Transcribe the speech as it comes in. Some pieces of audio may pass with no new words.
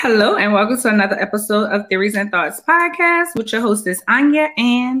Hello and welcome to another episode of Theories and Thoughts podcast with your hostess Anya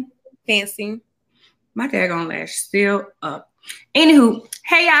and Fancy. My daggone lash still up. Anywho,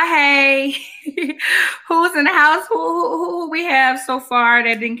 hey y'all, hey. Who's in the house? Who we have so far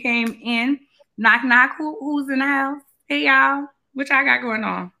that then came in? Knock knock. Who's in the house? Hey y'all, what y'all got going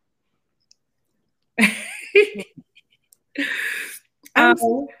on?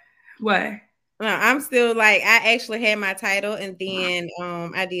 What? No, I'm still like, I actually had my title and then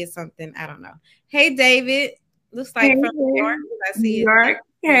I did something. I don't know. Hey, David. Looks like from New York. I see New York.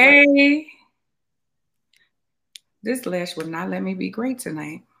 Hey. This lash would not let me be great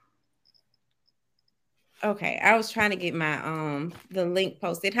tonight. Okay. I was trying to get my the link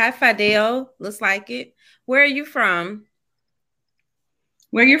posted. Hi, Fidel. Looks like it. Where are you from?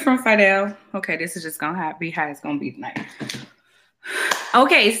 Where you from, Fidel? Okay, this is just gonna be how it's gonna be tonight.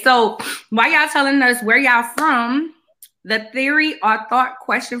 Okay, so while y'all telling us where y'all from, the theory or thought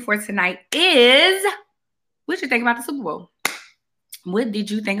question for tonight is, what you think about the Super Bowl? What did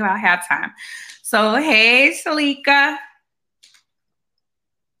you think about halftime? So, hey, Shalika.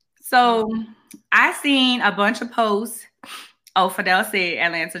 So, I seen a bunch of posts. Oh, Fidel said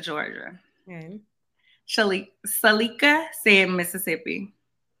Atlanta, Georgia. Okay. Shalika said Mississippi.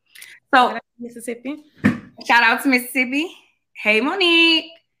 So, Mississippi. Shout out to Mississippi. Hey, Monique,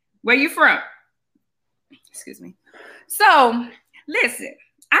 where you from? Excuse me. So, listen,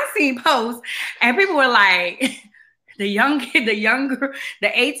 I seen posts and people were like, the young girl,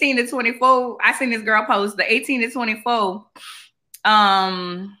 the 18 to 24. I seen this girl post the 18 to 24.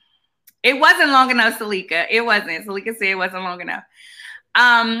 It wasn't long enough, Salika. It wasn't. Salika said it wasn't long enough.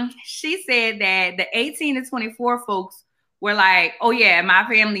 She said that the 18 to 24 folks were like, oh yeah, my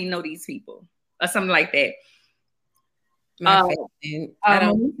family know these people or something like that. I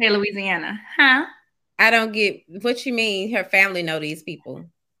don't say Louisiana, huh? I don't get what you mean. Her family know these people.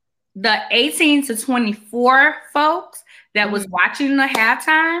 The 18 to 24 folks that was watching the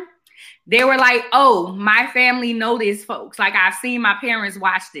halftime, they were like, "Oh, my family know these folks. Like I've seen my parents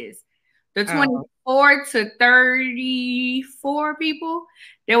watch this." The 24 to 34 people,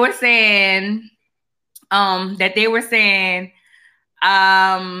 they were saying, that they were saying,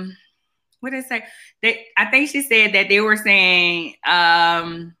 what did it say? I think she said that they were saying,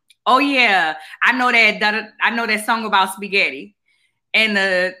 oh yeah, I know that song about spaghetti. And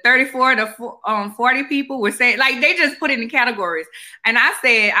the 34 to 40 people were saying, like, they just put it in categories. And I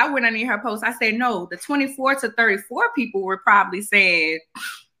said, I went under her post. I said, no, the 24 to 34 people were probably saying,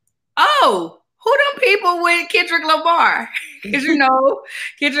 oh, who them people with Kendrick Lamar? Because,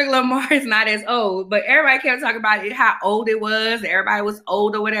 Kendrick Lamar is not as old. But everybody kept talking about it, how old it was. Everybody was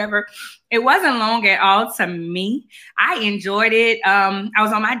old or whatever. It wasn't long at all to me. I enjoyed it. I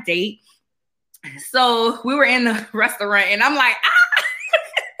was on my date. So we were in the restaurant, and I'm like,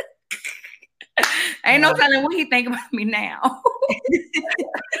 ain't no telling what he think about me now.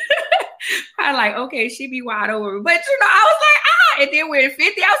 I like, okay, she be wide over. But, I was like, and then we're at 50.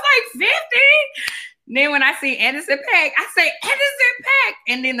 I was like, 50? Then when I see Anderson .Paak, I say, Anderson .Paak.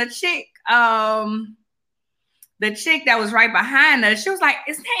 And then the chick that was right behind us, she was like,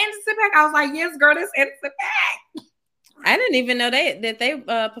 is that Anderson .Paak? I was like, yes, girl, that's Anderson .Paak. I didn't even know that they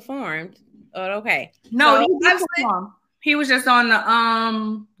performed. Oh, okay. No, he was just on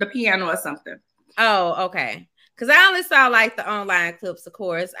the piano or something. Oh, okay. Because I only saw like the online clips, of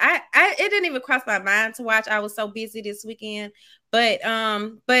course. It didn't even cross my mind to watch. I was so busy this weekend. But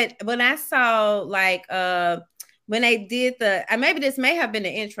when I saw like when they did maybe this may have been the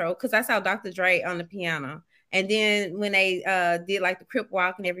intro, because I saw Dr. Dre on the piano. And then when they did like the Crip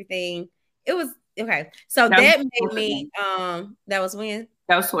Walk and everything, it was okay. So that made me that was when?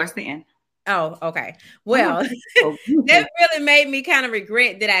 That was towards the end. Oh, okay. Well, that really made me kind of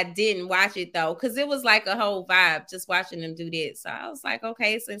regret that I didn't watch it though, because it was like a whole vibe just watching them do that. So I was like,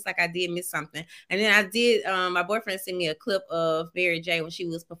 okay, so it's like I did miss something. And then I did. My boyfriend sent me a clip of Mary J when she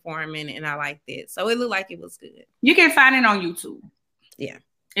was performing, and I liked it. So it looked like it was good. You can find it on YouTube. Yeah,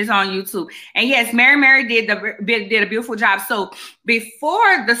 it's on YouTube. And yes, Mary did a beautiful job. So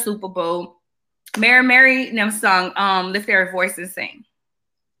before the Super Bowl, Mary and them sung "Lift Every Voice and Sing."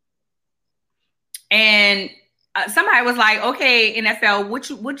 And somebody was like, okay, NFL, what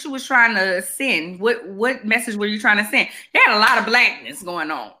you was trying to send? What message were you trying to send? They had a lot of blackness going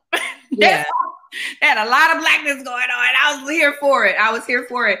on. Yeah. They had a lot of blackness going on. I was here for it.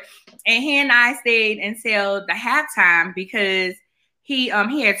 And he and I stayed until the halftime because he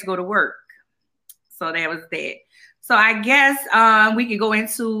had to go to work. So that was that. So I guess we could go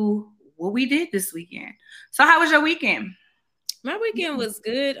into what we did this weekend. So how was your weekend? My weekend was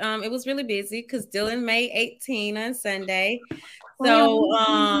good. It was really busy because Dylan made 18 on Sunday.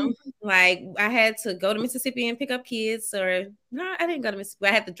 So, like I had to go to Mississippi and pick up kids, or no, I didn't go to Mississippi.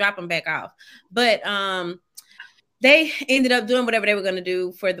 I had to drop them back off. But they ended up doing whatever they were going to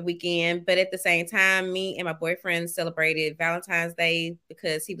do for the weekend. But at the same time, me and my boyfriend celebrated Valentine's Day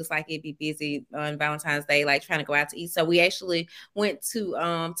because he was like, it'd be busy on Valentine's Day, like trying to go out to eat. So we actually went to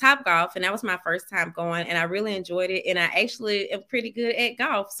Top Golf, and that was my first time going, and I really enjoyed it. And I actually am pretty good at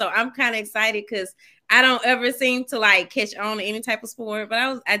golf. So I'm kind of excited because I don't ever seem to like catch on to any type of sport,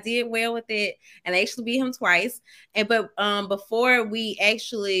 but I did well with it, and I actually beat him twice. But before we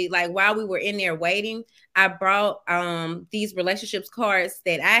actually, like while we were in there waiting, I brought these relationships cards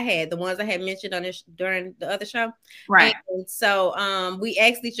that I had, the ones I had mentioned on this during the other show. Right. And so we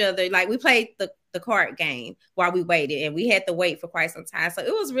asked each other, like we played the card game while we waited, and we had to wait for quite some time. So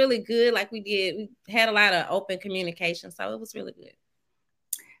it was really good. Like we had a lot of open communication. So it was really good.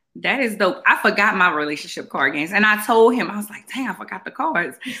 That is dope. I forgot my relationship card games, and I told him, I was like, dang, I forgot the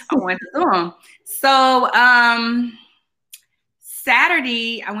cards. I went to do them. So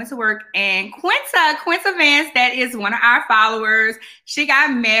Saturday, I went to work, and Quinta Vance, that is one of our followers, she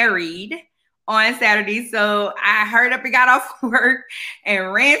got married on Saturday. So I hurried up and got off work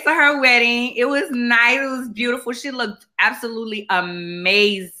and ran to her wedding. It was nice. It was beautiful. She looked absolutely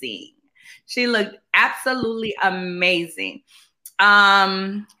amazing.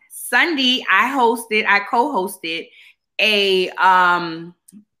 Sunday, I co-hosted a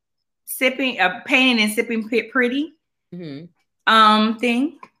painting and sipping pretty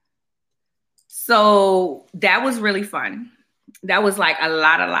thing. So that was really fun. That was like a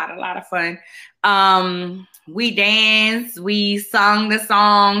lot of fun. We danced, we sung the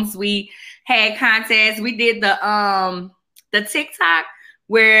songs, we had contests, we did the TikTok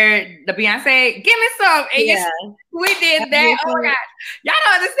where the Beyonce, give me some. And we did that. Oh my gosh. Y'all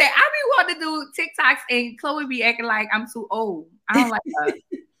don't understand. I be wanting to do TikToks, and Chloe be acting like I'm too old. I don't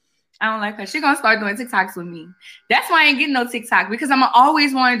like her. She's gonna start doing TikToks with me. That's why I ain't getting no TikTok, because I'm gonna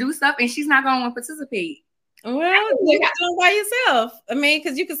always want to do stuff, and she's not gonna want to participate. Well, you can do it by yourself. I mean,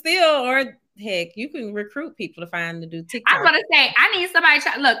 because you can still, or heck, you can recruit people to find to do TikTok. I was gonna say, I need somebody.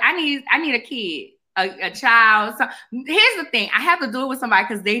 Look, I need a kid. A child. So here's the thing, I have to do it with somebody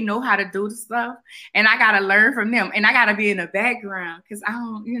because they know how to do the stuff, and I gotta learn from them, and I gotta be in the background because I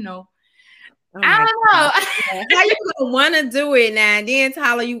don't, I don't know. How you gonna want to do it now? And then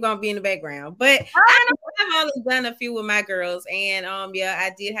Tyler, you gonna be in the background. But I've only done a few with my girls, and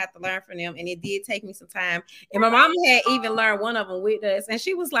I did have to learn from them, and it did take me some time. And my mama had even learned one of them with us, and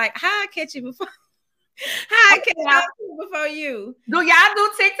she was like, "How I catch you before? How I catch you before you? Do y'all do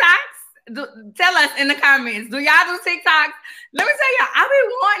TikToks? Tell us in the comments. Do y'all do TikToks? Let me tell y'all, I've been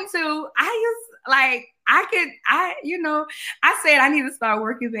wanting to. I said I need to start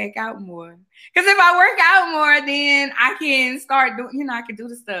working back out more. Because if I work out more, then I can start doing, I can do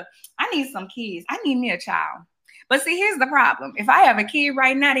the stuff. I need some kids. I need me a child. But see, here's the problem. If I have a kid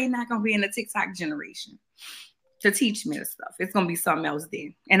right now, they're not going to be in the TikTok generation to teach me the stuff. It's going to be something else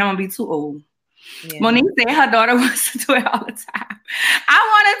then. And I'm going to be too old. Yeah. Monique said her daughter wants to do it all the time. I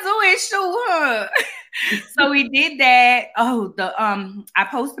want to do it, sure. So we did that. I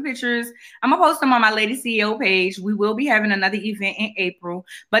post the pictures. I'm gonna post them on my Lady CEO page. We will be having another event in April,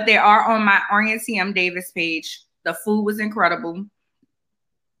 but they are on my Orienty M. Davis page. The food was incredible.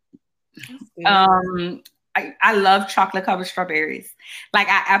 I love chocolate covered strawberries. Like,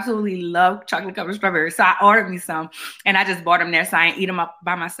 I absolutely love chocolate covered strawberries. So I ordered me some, and I just bought them there so I ain't eat them up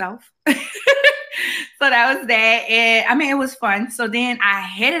by myself. So that was that. And I mean, it was fun. So then I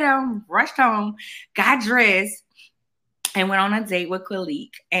headed home, rushed home, got dressed, and went on a date with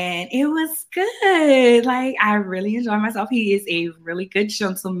Khalik. And it was good. Like, I really enjoyed myself. He is a really good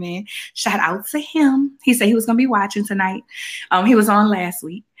gentleman. Shout out to him. He said he was going to be watching tonight. He was on last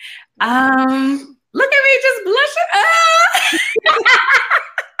week. Look at me just blushing up.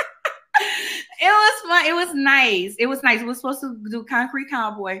 It was fun. It was nice. We were supposed to do Concrete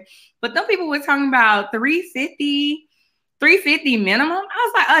Cowboy, but them people were talking about $350 minimum. I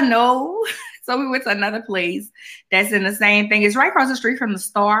was like, no. So we went to another place that's in the same thing. It's right across the street from the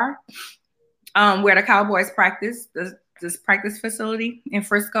Star, where the Cowboys practice, this practice facility in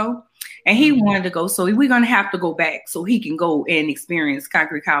Frisco. And he wanted to go, so we're going to have to go back so he can go and experience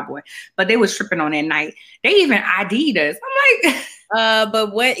Concrete Cowboy. But they was tripping on that night. They even ID'd us. I'm like...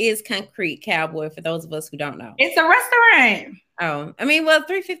 but what is Concrete Cowboy for those of us who don't know? It's a restaurant. Oh, I mean, well,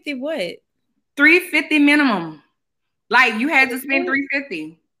 $350 what? $350 minimum. Like, you had to spend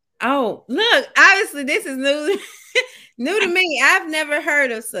 $350. Oh, look, obviously this is new to me. I've never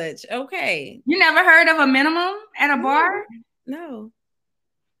heard of such. Okay. You never heard of a minimum at a bar? No.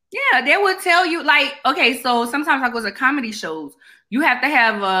 Yeah, they would tell you like, okay, so sometimes I go to comedy shows. You have to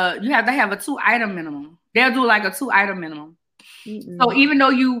have a 2 item minimum. They'll do like a 2 item minimum. So even though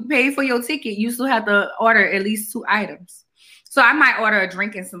you pay for your ticket, you still have to order at least 2 items. So I might order a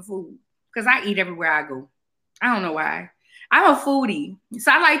drink and some food because I eat everywhere I go. I don't know why. I'm a foodie,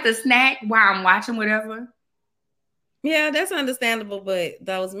 so I like to snack while I'm watching whatever. Yeah, that's understandable, but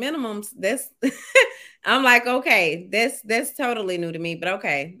those minimums, that's I'm like, okay, that's totally new to me, but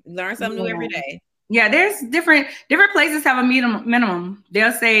okay, learn something new every day. Yeah, there's different places have a minimum.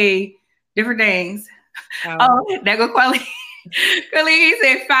 They'll say different things. Oh, there go Quelly. Quelly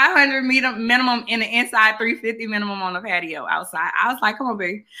said 500 minimum in the inside, 350 minimum on the patio outside. I was like, come on,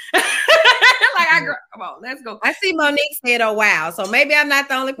 baby. Come on, let's go. I see Monique said, oh, wow. So maybe I'm not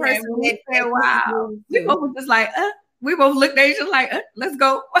the only person that said, wow. We both were just like, we both looked at each other like, let's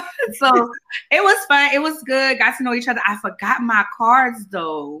go. So it was fun. It was good. Got to know each other. I forgot my cards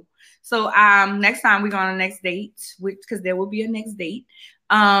though. So next time we go on the next date, because there will be a next date.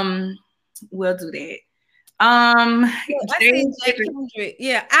 We'll do that. Jay Kendrick.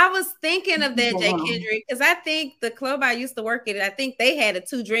 Yeah, I was thinking of that, Jay Kendrick, because I think the club I used to work at, I think they had a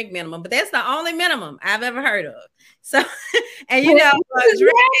 2-drink minimum, but that's the only minimum I've ever heard of. So, and you know,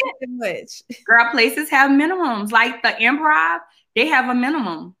 drink too much. Girl, places have minimums. Like the Improv, they have a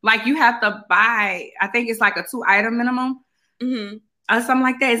minimum. Like you have to buy, I think it's like a 2-item minimum. Mm-hmm. Or something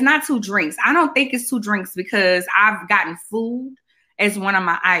like that. It's not 2 drinks. I don't think it's 2 drinks because I've gotten food as one of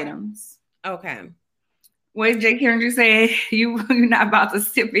my items. Okay. What Jay Kendrick said, you're not about to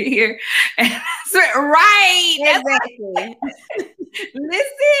sip it here. Right. Exactly.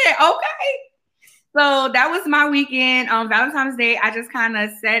 Listen, okay. So that was my weekend. On Valentine's Day, I just kind of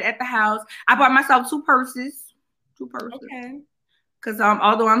sat at the house. I bought myself 2 purses. 2 purses. Okay. Because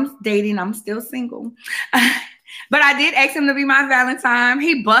although I'm dating, I'm still single. But I did ask him to be my Valentine.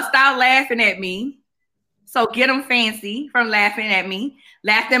 He bust out laughing at me. So get him fancy from laughing at me.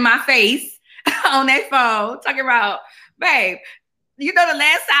 Laughed in my face on that phone. Talking about, babe, you know the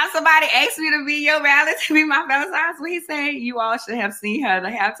last time somebody asked me to be your Valentine, to be my Valentine, what he said? You all should have seen her the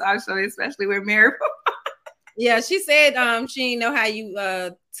halftime show, especially with Mary. Yeah, she said she didn't know how you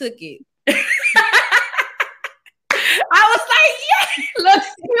took it. I was like, yeah, look,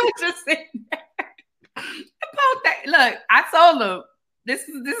 he was just sitting there. Look, I told him this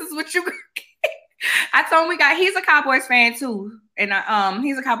is what you. I told him he's a Cowboys fan too, and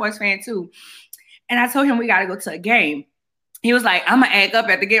he's a Cowboys fan too, and I told him we got to go to a game. He was like, "I'm gonna act up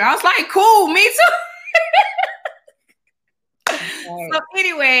at the game." I was like, "Cool, me too." So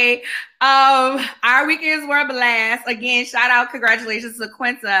anyway, our weekends were a blast. Again, shout out, congratulations to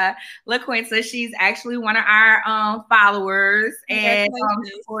LaQuinta. She's actually one of our followers and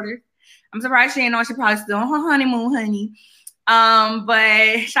supporters. I'm surprised she ain't know she probably still on her honeymoon, honey.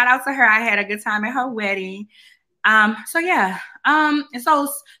 But shout out to her. I had a good time at her wedding. So yeah. And so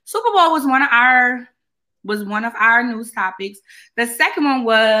Super Bowl was one of our news topics. The second one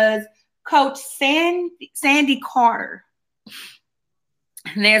was Coach Sandy Carter.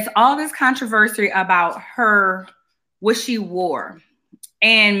 There's all this controversy about what she wore.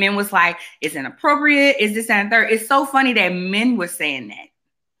 And men was like, it's inappropriate. Is this and third? It's so funny that men were saying that.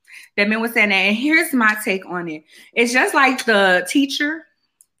 And here's my take on it. It's just like the teacher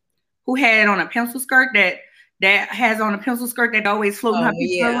who had on a pencil skirt that has on a pencil skirt that always floating her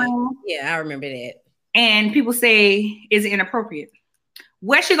picture around. Yeah, I remember that. And people say, is it inappropriate?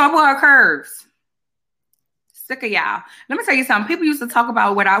 Where's she gonna put her curves? Sick of y'all. Let me tell you something. People used to talk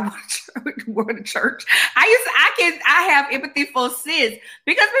about what I wore to church. I have empathy for sis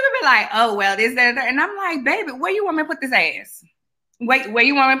because people be like, oh well, this, that, and I'm like, baby, where you want me to put this ass? Wait, where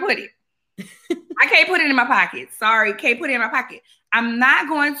you want me to put it? I can't put it in my pocket. Sorry, can't put it in my pocket. I'm not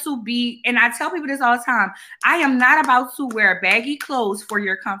going to be, and I tell people this all the time, I am not about to wear baggy clothes for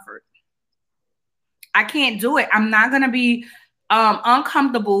your comfort. I can't do it. I'm not going to be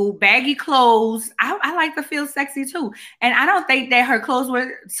uncomfortable, baggy clothes. I like to feel sexy too. And I don't think that her clothes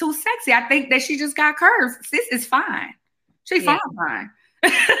were too sexy. I think that she just got curves. Sis is fine. She's fine.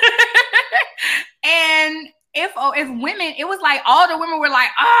 And if women, it was like all the women were like,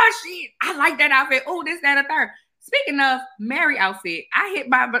 oh, I like that outfit. Oh, this, that, and third. Speaking of Mary outfit, I hit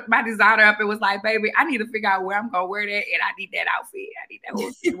my designer up. It was like, baby, I need to figure out where I'm going to wear that. And I need that outfit. I need that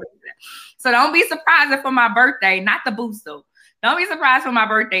whole thing. So don't be surprised if for my birthday, not the boots though. Don't be surprised for my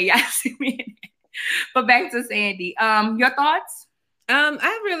birthday. Y'all see me in that. But back to Sandy. Your thoughts?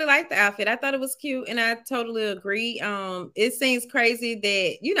 I really liked the outfit. I thought it was cute, and I totally agree. It seems crazy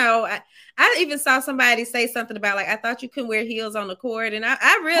that, you know, I even saw somebody say something about like, I thought you couldn't wear heels on the court, and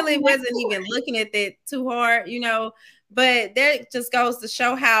I really wasn't even looking at that too hard, you know. but that just goes to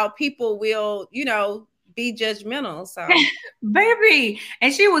show how people will, you know, be judgmental. So baby,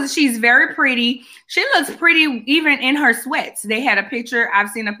 and she's very pretty. She looks pretty even in her sweats. They had a picture. I've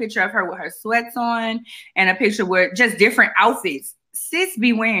seen a picture of her with her sweats on and a picture with just different outfits. Sis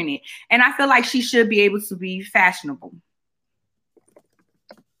be wearing it, and I feel like she should be able to be fashionable.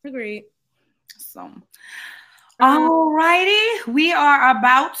 Agreed. So all righty, we are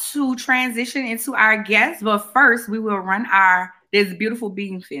about to transition into our guests, but first we will run this beautiful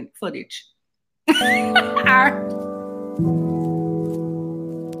bean footage. Like,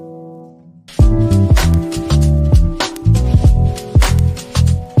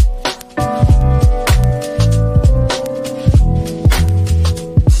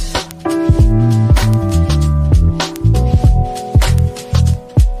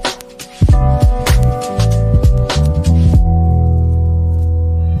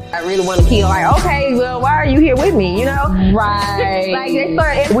 okay, well, why are you here with me? You know, right? Like they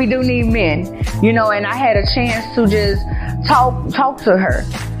start. We do need men, you know. And I had a chance to just talk to her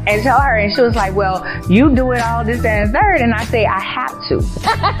and tell her, and she was like, "Well, you do it all this and third," and I say, "I have to."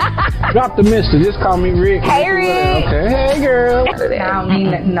 Drop the mister. Just call me Rick. Hey, Rick. Okay. Hey, girl. I don't need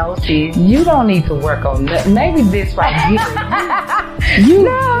nothing, no, sis. You don't need to work on that. Maybe this right here. You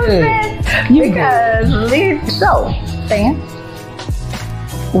good. Because so, Sam.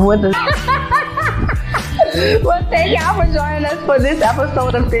 What the well, thank y'all for joining us for this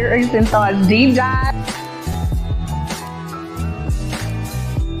episode of Theories and Thoughts Deep Dive.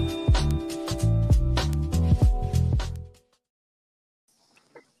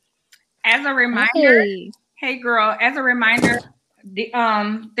 As a reminder, hey girl, as a reminder, the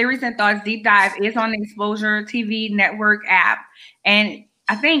Theories and Thoughts Deep Dive is on the Exposure TV network app, and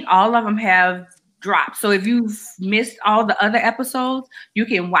I think all of them have dropped. So if you've missed all the other episodes, you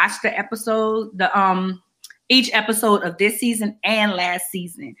can watch the episode, each episode of this season and last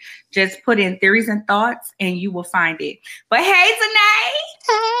season. Just put in Theories and Thoughts and you will find it. But hey, Denay.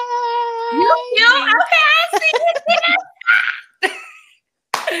 Hey. You okay? I see it.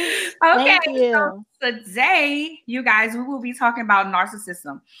 Okay. So today, you guys, we will be talking about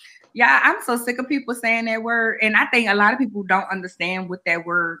narcissism. Yeah, I'm so sick of people saying that word. And I think a lot of people don't understand what that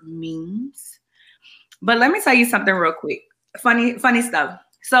word means. But let me tell you something real quick. Funny stuff.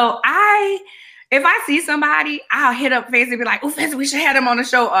 So if I see somebody, I'll hit up Fancy and be like, oh, Fancy, we should have them on the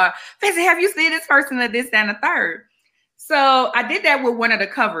show. Fancy, have you seen this person or this, that, and the third? So I did that with one of the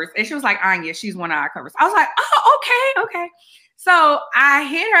covers. And she was like, Anya, she's one of our covers. I was like, oh, okay. So I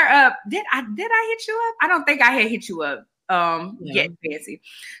hit her up. Did I hit you up? I don't think I had hit you up yet, Fancy.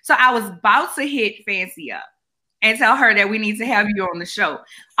 So I was about to hit Fancy up and tell her that we need to have you on the show.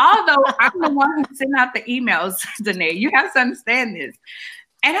 Although I'm the one who sent out the emails, Denay. You have to understand this.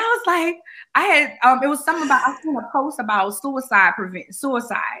 And I was like, it was something about, I seen a post about suicide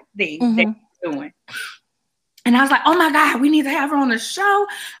thing that you're doing. And I was like, oh my God, we need to have her on the show.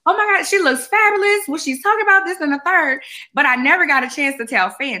 Oh my God, she looks fabulous. Well, she's talking about this and the third, but I never got a chance to tell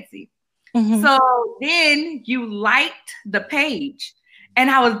Fancy. So then you liked the page.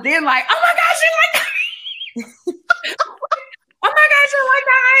 And I was then like, oh my God, she liked that. Oh my God, you like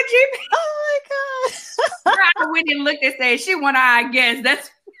the IG? Oh my God. I went and looked and said, she one of our guests. That's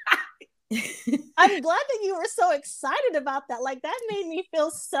I'm glad that you were so excited about that. Like, that made me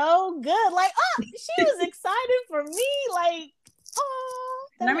feel so good. Like, oh, she was excited for me. Like, oh,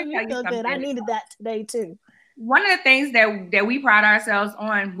 that made me feel good. I needed that today too. One of the things that we pride ourselves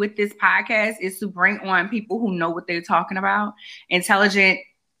on with this podcast is to bring on people who know what they're talking about, intelligent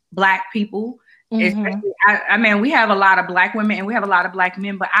Black people. Especially, I mean, we have a lot of Black women and we have a lot of Black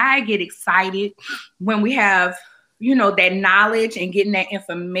men, but I get excited when we have, you know, that knowledge and getting that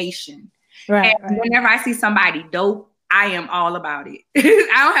information. Right. And whenever I see somebody dope, I am all about it.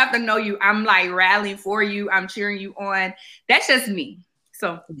 I don't have to know you. I'm like rallying for you. I'm cheering you on. That's just me.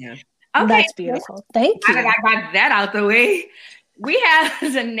 So yeah. Okay. That's beautiful. Thank you. I got that out the way. We have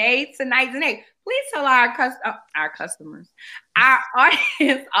Denay tonight. Denay, please tell our customers, our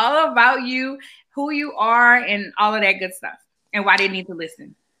audience, all about you, who you are, and all of that good stuff, and why they need to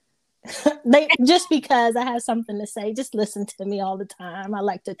listen. They just because I have something to say, just listen to me all the time. I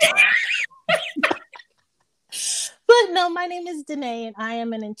like to talk. But no, my name is Denay, and I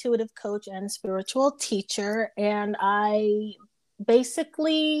am an intuitive coach and spiritual teacher, and I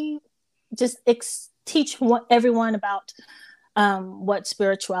basically just teach everyone about what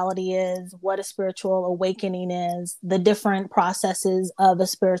spirituality is, what a spiritual awakening is, the different processes of a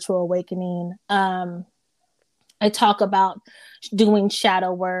spiritual awakening. I talk about doing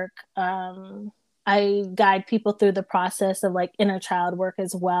shadow work. I guide people through the process of like inner child work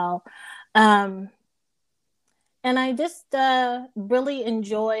as well. And I just really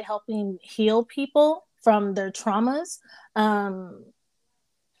enjoy helping heal people from their traumas,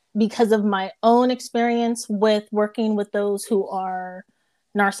 because of my own experience with working with those who are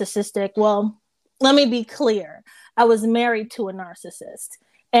narcissistic. Well, let me be clear. I was married to a narcissist.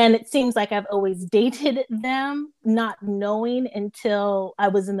 And it seems like I've always dated them, not knowing until I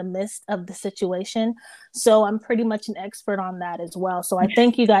was in the midst of the situation. So I'm pretty much an expert on that as well. So I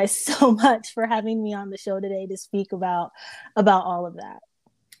thank you guys so much for having me on the show today to speak about all of that.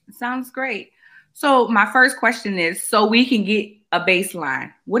 Sounds great. So my first question is, so we can get a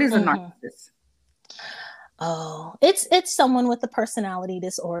baseline, what is a narcissist? Oh, it's someone with a personality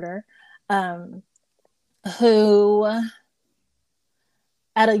disorder, who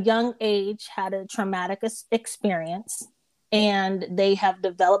at a young age had a traumatic experience, and they have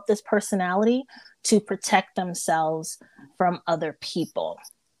developed this personality to protect themselves from other people.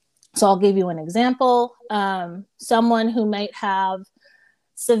 So I'll give you an example. Someone who might have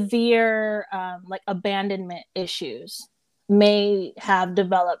severe like abandonment issues may have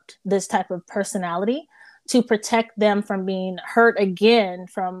developed this type of personality to protect them from being hurt again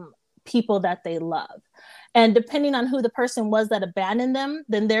from people that they love. And depending on who the person was that abandoned them,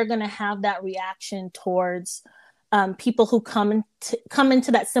 then they're going to have that reaction towards people who come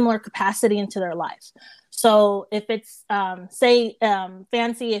into that similar capacity into their life. So if it's, say,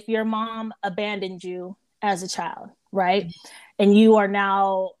 Fancy, if your mom abandoned you as a child, right? And you are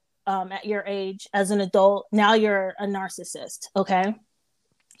now at your age as an adult, now you're a narcissist, okay?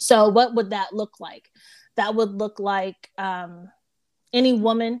 So what would that look like? That would look like any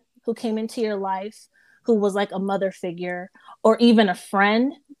woman who came into your life who was like a mother figure or even a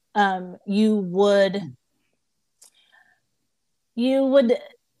friend. You would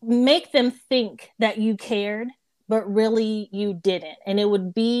make them think that you cared, but really you didn't. And it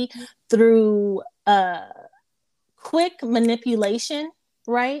would be through quick manipulation,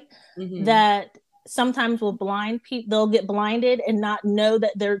 right? Mm-hmm. That sometimes will blind people. They'll get blinded and not know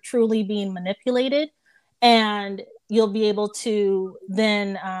that they're truly being manipulated. And you'll be able to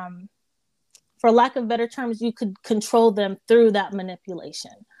then, for lack of better terms, you could control them through that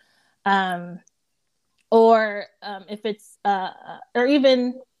manipulation. Or if it's, or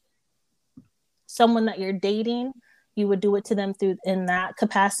even someone that you're dating, you would do it to them through in that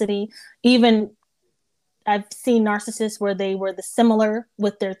capacity. Even I've seen narcissists where they were the similar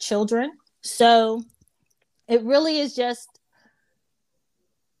with their children. So it really is just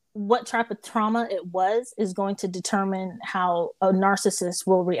what type of trauma it was is going to determine how a narcissist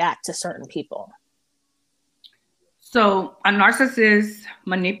will react to certain people. So a narcissist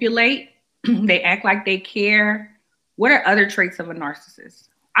manipulate, they act like they care. What are other traits of a narcissist?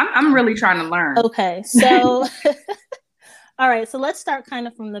 I'm really trying to learn. Okay, so all right, so let's start kind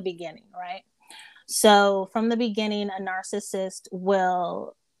of from the beginning, right? So from the beginning, a narcissist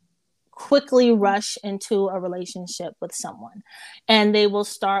will quickly rush into a relationship with someone, and they will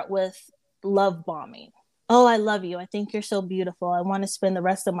start with love bombing. Oh, I love you. I think you're so beautiful. I want to spend the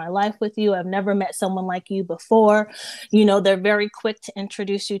rest of my life with you. I've never met someone like you before. You know, they're very quick to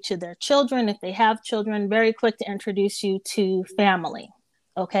introduce you to their children. If they have children, very quick to introduce you to family.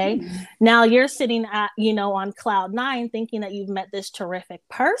 Okay. Mm-hmm. Now you're sitting at, on cloud 9 thinking that you've met this terrific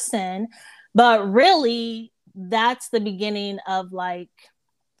person, but really that's the beginning of like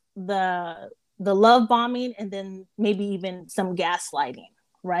the love bombing, and then maybe even some gaslighting,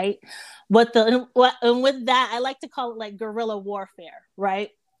 right? And with that, I like to call it like guerrilla warfare, right?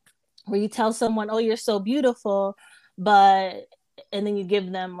 Where you tell someone, oh, you're so beautiful, and then you give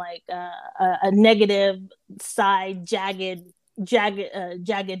them like a negative side, jagged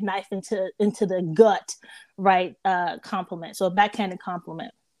knife into the gut, right? Compliment. So a backhanded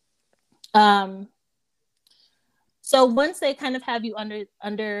compliment. So once they kind of have you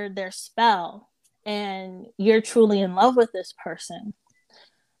under their spell and you're truly in love with this person,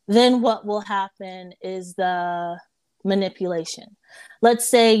 then what will happen is the manipulation. Let's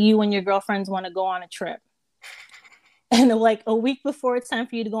say you and your girlfriends want to go on a trip. And like a week before it's time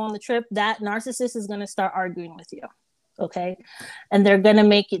for you to go on the trip, that narcissist is going to start arguing with you. Okay. And they're going to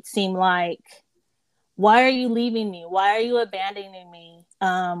make it seem like, why are you leaving me? Why are you abandoning me?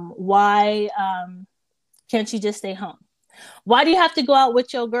 Why can't you just stay home? Why do you have to go out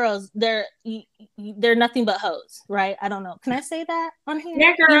with your girls? They're nothing but hoes, right? I don't know. Can I say that on here?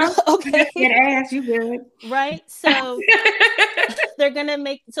 Yeah, girl. Okay. Get ass, you good. Right? So they're gonna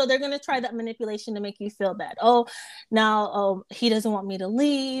try that manipulation to make you feel bad. Oh, now he doesn't want me to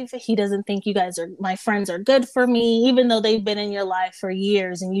leave. He doesn't think my friends are good for me, even though they've been in your life for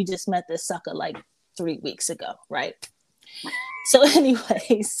years and you just met this sucker like 3 weeks ago, right? So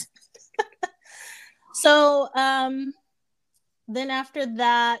anyways, So then after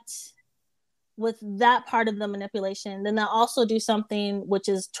that, with that part of the manipulation, then they'll also do something which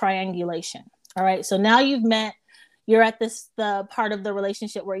is triangulation. All right. So now you're at the part of the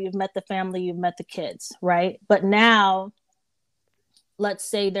relationship where you've met the family, you've met the kids, right? But now, let's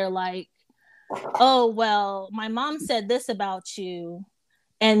say they're like, oh, well, my mom said this about you.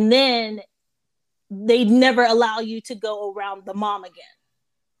 And then they never allow you to go around the mom again,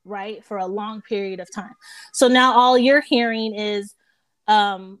 right? For a long period of time. So now all you're hearing is,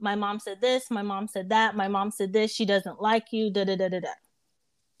 my mom said this, my mom said that, my mom said this, she doesn't like you, da da da da da.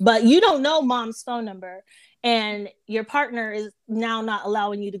 But you don't know mom's phone number, and your partner is now not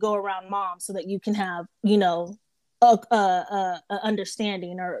allowing you to go around mom so that you can have, a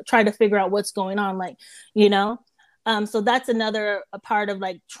understanding or try to figure out what's going on, so that's another part of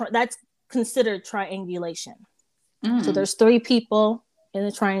that's considered triangulation. So there's 3 people in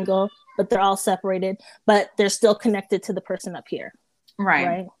the triangle, but they're all separated, but they're still connected to the person up here.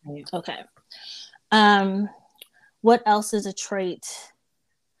 Right. Okay. What else is a trait?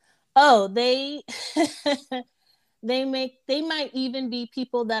 Oh, they might even be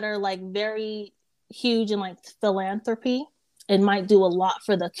people that are like very huge in like philanthropy and might do a lot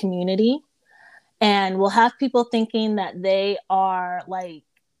for the community, and will have people thinking that they are like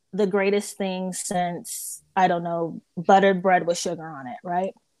the greatest thing since, I don't know, buttered bread with sugar on it,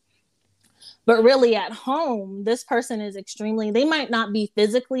 right? But really at home, this person is they might not be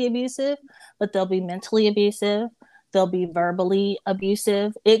physically abusive, but they'll be mentally abusive. They'll be verbally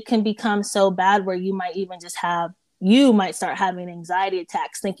abusive. It can become so bad where you might even you might start having anxiety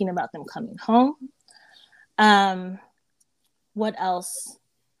attacks thinking about them coming home. What else?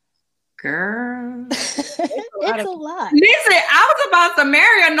 Girl. It's a lot. Listen, I was about to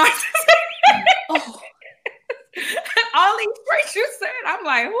marry a narcissist. Oh. All these traits you said, I'm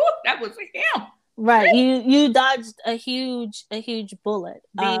like, whoo, that was him. Right. You dodged a huge bullet.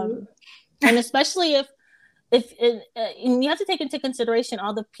 And especially if and you have to take into consideration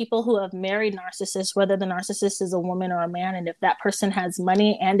all the people who have married narcissists, whether the narcissist is a woman or a man, and if that person has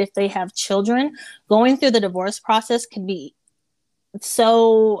money and if they have children, going through the divorce process can be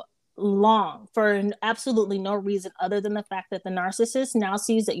so long for absolutely no reason other than the fact that the narcissist now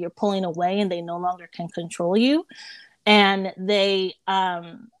sees that you're pulling away and they no longer can control you, and they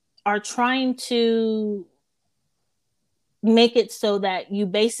are trying to make it so that you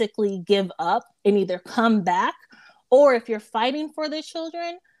basically give up and either come back, or if you're fighting for the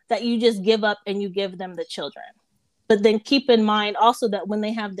children, that you just give up and you give them the children. But then keep in mind also that when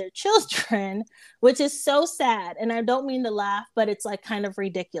they have their children, which is so sad, and I don't mean to laugh, but it's like kind of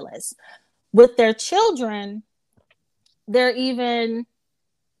ridiculous. With their children, they're even,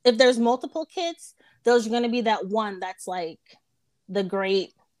 if there's multiple kids, there's going to be that one that's like the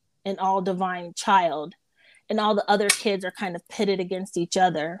great and all divine child, and all the other kids are kind of pitted against each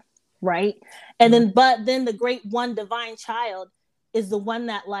other, right? And then, but then the great one divine child is the one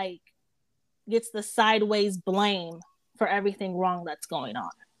that like gets the sideways blame for everything wrong that's going on.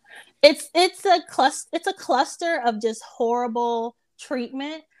 It's a cluster of just horrible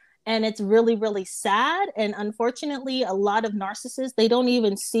treatment, and it's really, really sad. And unfortunately, a lot of narcissists, they don't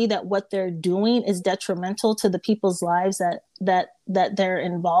even see that what they're doing is detrimental to the people's lives that they're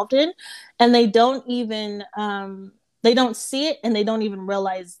involved in, and they don't even they don't see it, and they don't even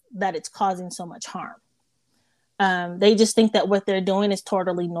realize that it's causing so much harm. They just think that what they're doing is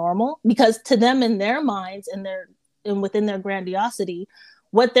totally normal, because to them, in their minds and within their grandiosity,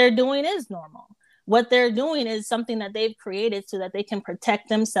 what they're doing is normal. What they're doing is something that they've created so that they can protect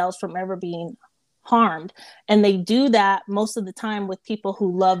themselves from ever being harmed. And they do that most of the time with people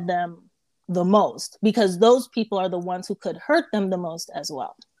who love them the most, because those people are the ones who could hurt them the most as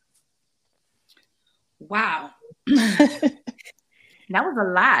well. Wow. That was a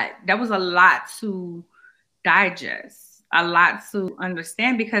lot. That was a lot to digest, a lot to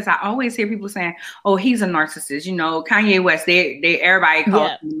understand, because I always hear people saying, oh, he's a narcissist. You know, Kanye West, they everybody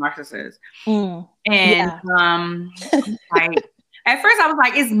calls him a narcissist. And like, at first I was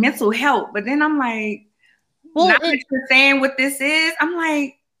like, it's mental health. But then I'm like, well, now that you're saying what this is, I'm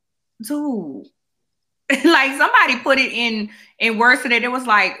like, dude. Like somebody put it in words today. It was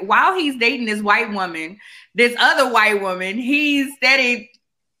like, while he's dating this white woman, this other white woman, he's steady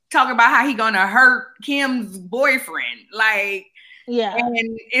talking about how he gonna hurt Kim's boyfriend. Like,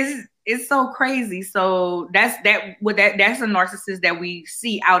 and it's so crazy. So that's a narcissist that we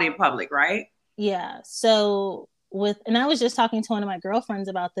see out in public, right? Yeah. So and I was just talking to one of my girlfriends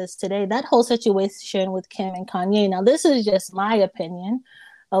about this today, that whole situation with Kim and Kanye. Now, this is just my opinion.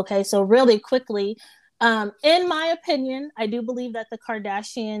 Okay. So really quickly, In my opinion, I do believe that the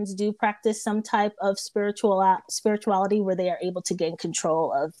Kardashians do practice some type of spirituality where they are able to gain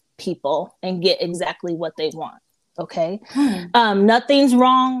control of people and get exactly what they want. Okay. Nothing's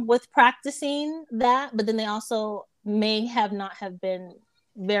wrong with practicing that, but then they also may not have been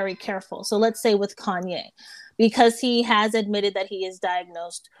very careful. So let's say with Kanye, because he has admitted that he is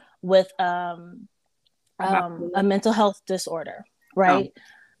diagnosed with a mental health disorder, right?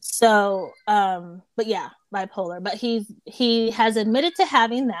 So, but yeah, bipolar, but he has admitted to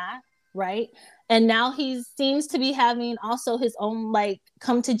having that, right? And now he seems to be having also his own like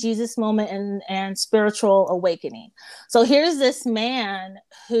come to Jesus moment and spiritual awakening. So here's this man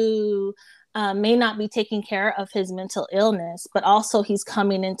who may not be taking care of his mental illness, but also he's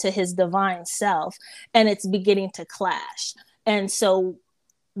coming into his divine self, and it's beginning to clash. And so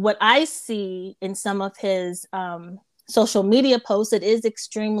what I see in some of his social media posts, it is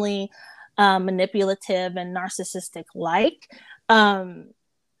extremely manipulative and narcissistic like.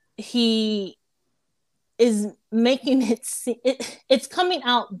 He is making it's coming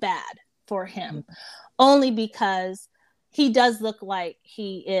out bad for him, only because he does look like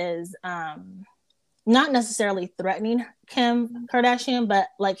he is not necessarily threatening Kim Kardashian, but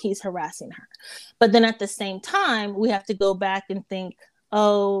like he's harassing her. But then at the same time, we have to go back and think,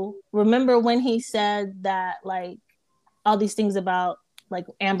 oh, remember when he said that like all these things about like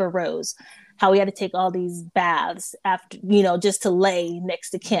Amber Rose, how he had to take all these baths after, just to lay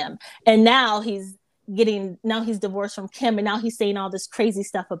next to Kim. And now he's divorced from Kim, and now he's saying all this crazy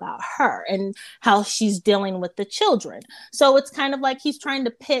stuff about her and how she's dealing with the children. So it's kind of like he's trying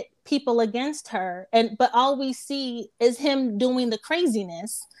to pit people against her, but all we see is him doing the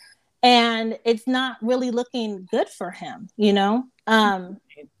craziness, and it's not really looking good for him,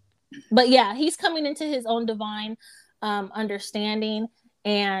 but yeah, he's coming into his own divine understanding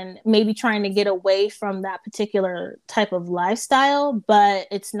and maybe trying to get away from that particular type of lifestyle, but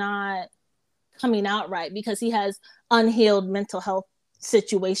it's not coming out right because he has unhealed mental health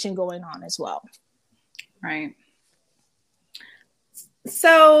situation going on as well. Right.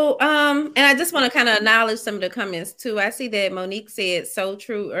 So, and I just want to kind of acknowledge some of the comments too. I see that Monique said so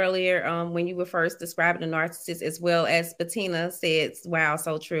true earlier when you were first describing the narcissist, as well as Bettina said, wow,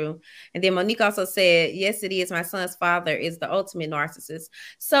 so true. And then Monique also said, yes, it is. My son's father is the ultimate narcissist.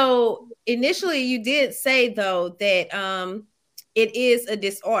 So initially you did say though that it is a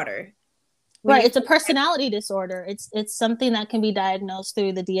disorder. Right. It's a personality disorder. It's something that can be diagnosed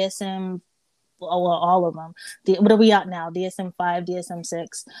through the DSM. Well, all of them. What are we at now? DSM-5,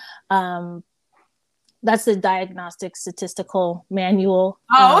 DSM-6. That's the Diagnostic Statistical Manual.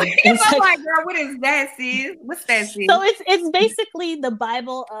 Oh, I'm like, girl, what is that, sis? What's that, sis? So it's basically the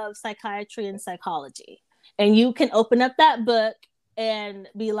Bible of psychiatry and psychology. And you can open up that book and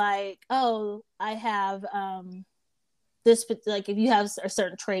be like, oh, I have this, like if you have a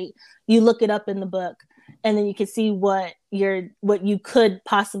certain trait, you look it up in the book, and then you can see what you could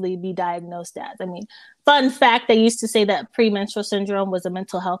possibly be diagnosed as. I mean, fun fact, they used to say that premenstrual syndrome was a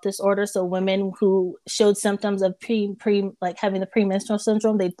mental health disorder. So women who showed symptoms of like having the premenstrual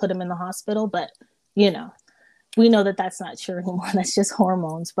syndrome, they'd put them in the hospital. But, we know that that's not true anymore. That's just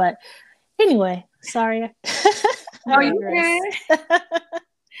hormones. But anyway, sorry. No, you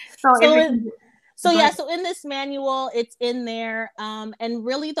So in this manual, it's in there. And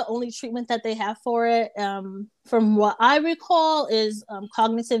really the only treatment that they have for it, from what I recall, is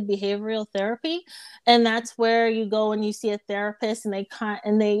cognitive behavioral therapy. And that's where you go and you see a therapist, and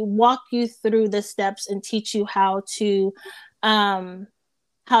they walk you through the steps and teach you how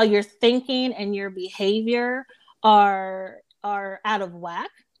your thinking and your behavior are out of whack,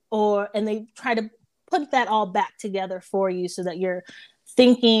 and they try to put that all back together for you so that you're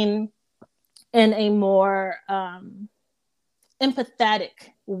thinking in a more empathetic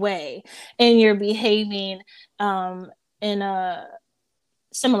way, and you're behaving in a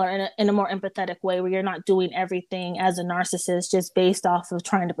more empathetic way, where you're not doing everything as a narcissist just based off of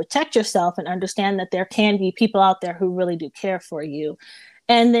trying to protect yourself, and understand that there can be people out there who really do care for you.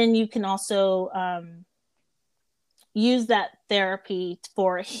 And then you can also use that therapy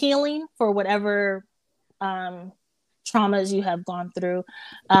for healing for whatever traumas you have gone through,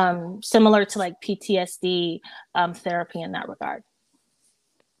 similar to like PTSD therapy in that regard.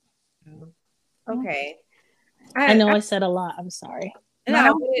 Okay. I know I said a lot. I'm sorry.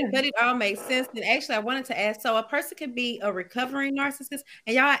 No, but it all makes sense. And actually, I wanted to ask, so a person can be a recovering narcissist,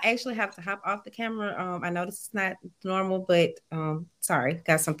 and y'all actually have to hop off the camera. I know this is not normal, but sorry,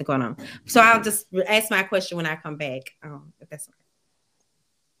 got something going on. So I'll just ask my question when I come back, if that's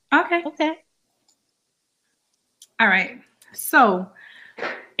okay. Okay. All right. So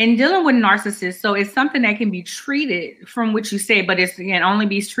in dealing with narcissists, so it's something that can be treated from what you say, but it can only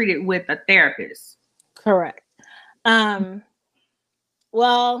be treated with a therapist. Correct. Well,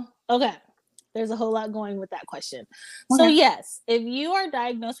 okay. There's a whole lot going with that question. Okay. So yes, if you are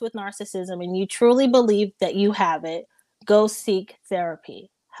diagnosed with narcissism and you truly believe that you have it, go seek therapy.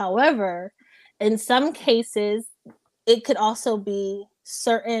 However, in some cases, it could also be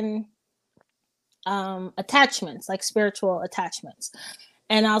certain attachments, like spiritual attachments.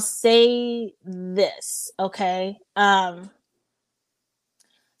 And I'll say this, okay?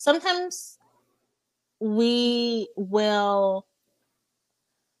 Sometimes we will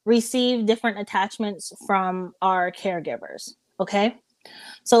receive different attachments from our caregivers, okay?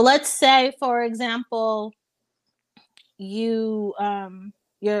 So let's say, for example, you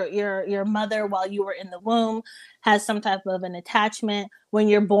your mother, while you were in the womb, has some type of an attachment. When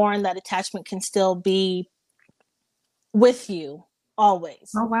you're born, that attachment can still be with you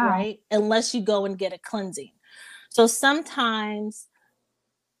always. Oh, wow. Right? Unless you go and get a cleansing. So sometimes,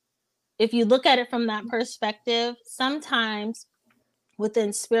 if you look at it from that perspective, sometimes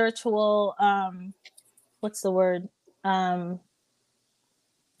within spiritual, what's the word?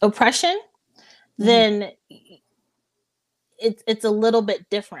 Oppression, then it's a little bit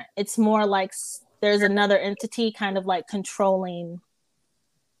different. It's more like there's another entity kind of like controlling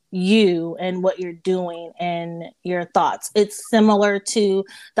you and what you're doing and your thoughts. It's similar to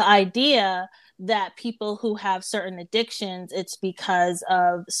the idea that people who have certain addictions, it's because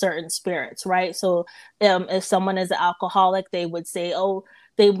of certain spirits, right? So if someone is an alcoholic, they would say, oh,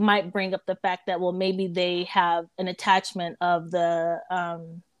 they might bring up the fact that, well, maybe they have an attachment of the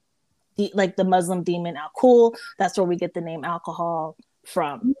Muslim demon Al-Kul. That's where we get the name alcohol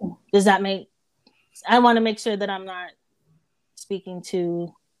from. Does that make? I want to make sure that I'm not speaking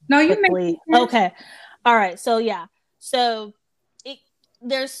too. No, you make. Okay, all right. So yeah, so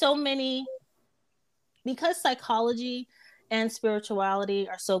there's so many, because psychology and spirituality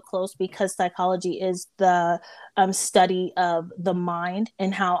are so close, because psychology is the study of the mind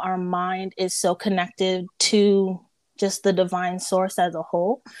and how our mind is so connected to just the divine source as a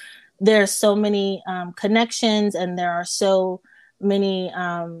whole. There's so many connections, and there are so many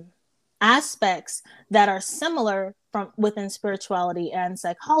aspects that are similar from within spirituality and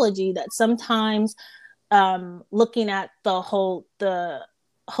psychology, that sometimes looking at the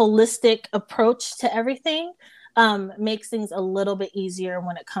holistic approach to everything makes things a little bit easier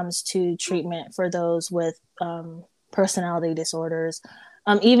when it comes to treatment for those with personality disorders.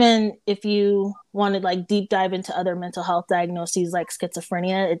 Even if you want to like deep dive into other mental health diagnoses like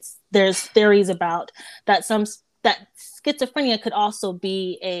schizophrenia, there's theories about that that schizophrenia could also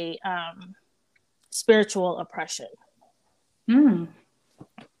be a spiritual oppression. Okay,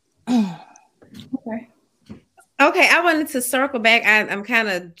 I wanted to circle back. I'm kind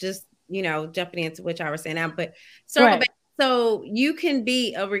of just, jumping into what y'all were saying now, but circle back. So you can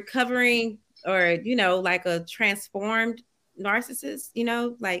be a recovering or, like a transformed narcissist,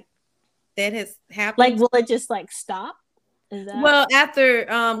 like that has happened. Like, will it just like stop? Is that... Well, after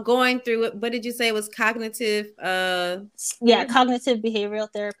going through it, what did you say it was cognitive? Cognitive behavioral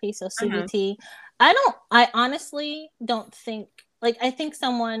therapy, so CBT. I honestly don't think, like, I think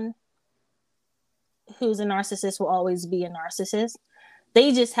someone who's a narcissist will always be a narcissist.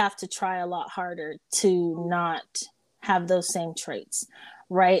 They just have to try a lot harder to not have those same traits,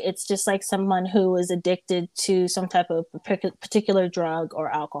 right? It's just like someone who is addicted to some type of particular drug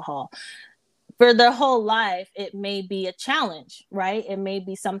or alcohol. For their whole life, it may be a challenge, right? It may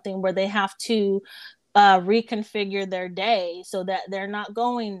be something where they have to reconfigure their day so that they're not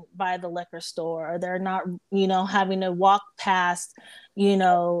going by the liquor store, or they're not, having to walk past,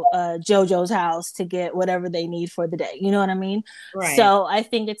 JoJo's house to get whatever they need for the day. You know what I mean? Right. So I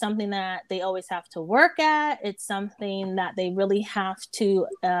think it's something that they always have to work at. It's something that they really have to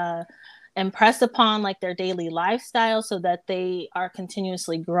impress upon like their daily lifestyle, so that they are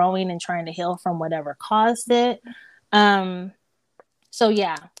continuously growing and trying to heal from whatever caused it. So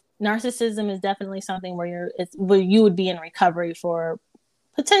yeah, narcissism is definitely something where you would be in recovery for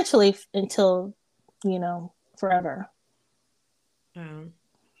potentially until, forever.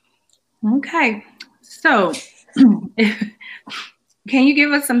 Okay. So can you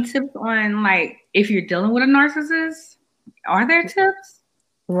give us some tips on, like, if you're dealing with a narcissist? Are there tips?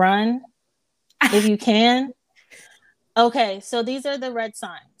 Run if you can. Okay, so these are the red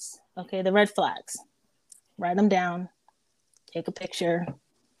signs. Okay, the red flags. Write them down. Take a picture.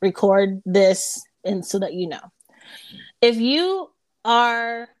 Record this, and so that you know. If you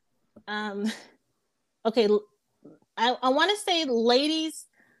are, okay, I want to say, ladies,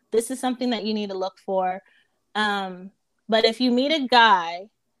 this is something that you need to look for. But if you meet a guy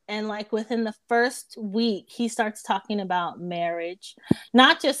And like within the first week, he starts talking about marriage,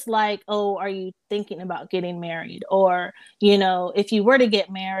 not just like, oh, are you thinking about getting married? Or, you know, if you were to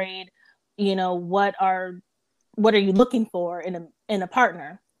get married, you know, what are you looking for in a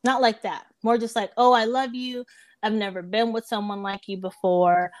partner? Not like that. More just like, oh, I love you. I've never been with someone like you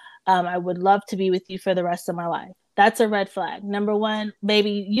before. I would love to be with you for the rest of my life. That's a red flag. Number one,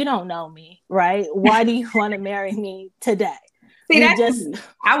 baby, you don't know me, right? Why do you want to marry me today? See,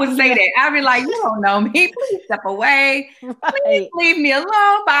 I would say that. I'd be like, you don't know me. Please step away. Right. Please leave me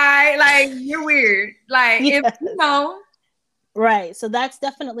alone. Bye. Like, you're weird. Like, yes. If you know. Right. So that's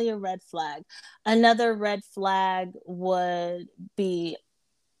definitely a red flag. Another red flag would be,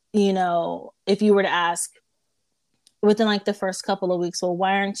 you know, if you were to ask within like the first couple of weeks, well,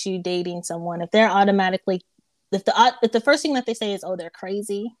 why aren't you dating someone? If they're automatically, if the first thing that they say is, oh, they're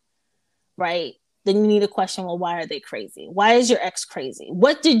crazy, right? Then you need to question, well, why are they crazy? Why is your ex crazy?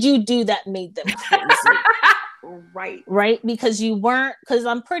 What did you do that made them crazy? Right? Because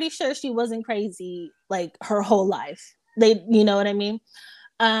I'm pretty sure she wasn't crazy like her whole life. You know what I mean?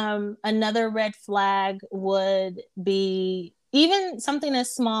 Another red flag would be even something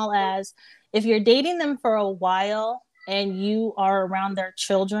as small as if you're dating them for a while and you are around their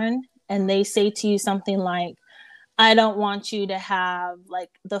children and they say to you something like, I don't want you to have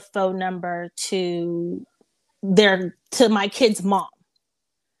like the phone number to my kid's mom,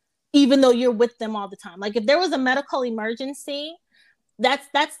 even though you're with them all the time. Like if there was a medical emergency, that's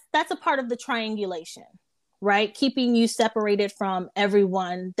a part of the triangulation, right? Keeping you separated from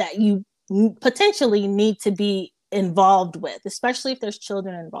everyone that you potentially need to be involved with, especially if there's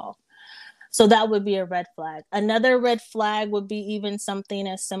children involved. So that would be a red flag. Another red flag would be even something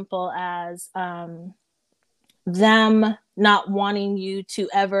as simple as them not wanting you to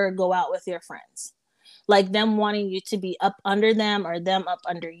ever go out with your friends, like them wanting you to be up under them or them up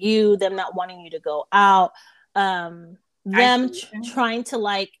under you, them not wanting you to go out, them trying to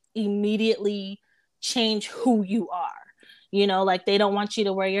like immediately change who you are. You know, like they don't want you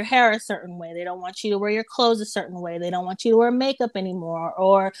to wear your hair a certain way. They don't want you to wear your clothes a certain way. They don't want you to wear makeup anymore.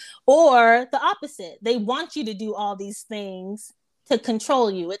 Or the opposite. They want you to do all these things to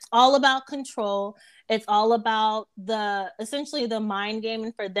control you. It's all about control. It's all about essentially the mind game,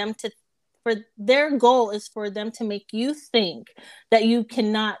 and for their goal is for them to make you think that you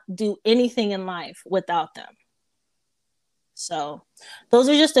cannot do anything in life without them. So those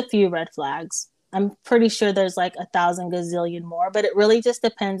are just a few red flags. I'm pretty sure there's like 1,000 gazillion more, but it really just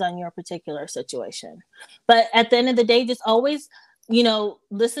depends on your particular situation. But at the end of the day, just always, you know,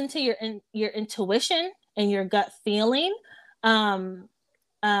 listen to your intuition and your gut feeling.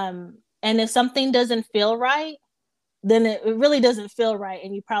 And if something doesn't feel right, then it really doesn't feel right,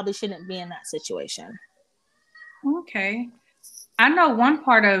 and you probably shouldn't be in that situation. Okay. I know one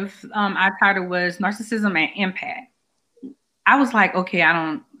part of our title was narcissism and empath. I was like, okay, I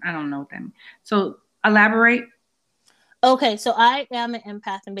don't know them. So elaborate. Okay, so I am an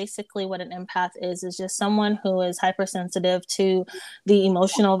empath, and basically what an empath is just someone who is hypersensitive to the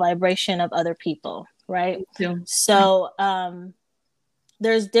emotional vibration of other people, right? Yeah. So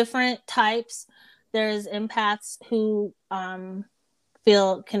there's different types. There's empaths who can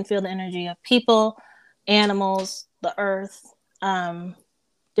feel the energy of people, animals, the earth,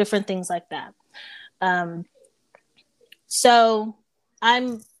 different things like that. So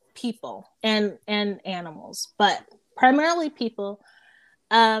I'm people and animals, but primarily people.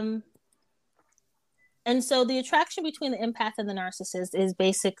 And so the attraction between the empath and the narcissist is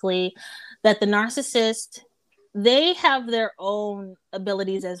basically that the narcissist, they have their own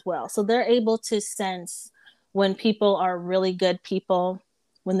abilities as well. So they're able to sense when people are really good people,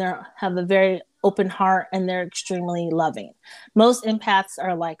 when they have a very open heart and they're extremely loving. Most empaths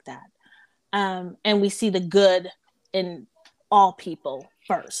are like that. And we see the good in all people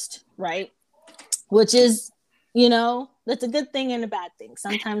first, right? Which is, you know, that's a good thing and a bad thing.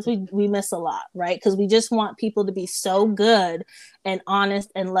 Sometimes we miss a lot, right? Because we just want people to be so good and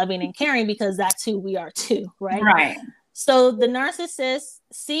honest and loving and caring because that's who we are too, right? Right. So the narcissist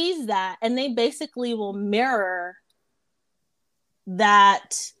sees that, and they basically will mirror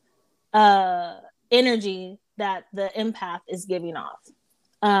that energy that the empath is giving off.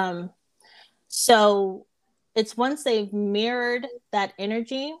 So it's once they've mirrored that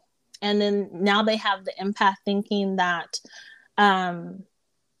energy, and then now they have the empath thinking that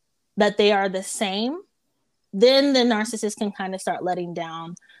that they are the same, then the narcissist can kind of start letting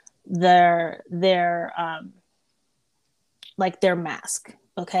down their mask,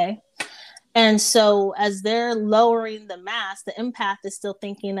 okay? And so as they're lowering the mask, the empath is still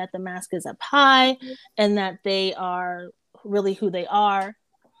thinking that the mask is up high and that they are really who they are.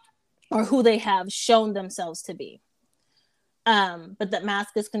 or who they have shown themselves to be. But that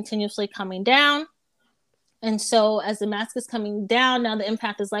mask is continuously coming down. And so as the mask is coming down, now the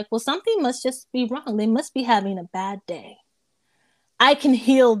empath is like, well, something must just be wrong. They must be having a bad day. I can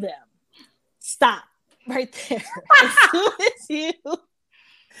heal them. Stop right there. As soon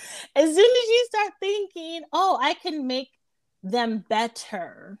as you start thinking, oh, I can make them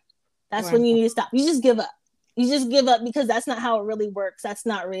better, that's when you need to stop. You just give up. You just give up, because that's not how it really works. That's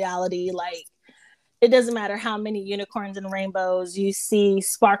not reality. Like, it doesn't matter how many unicorns and rainbows you see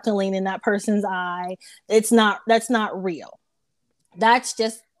sparkling in that person's eye. That's not real. That's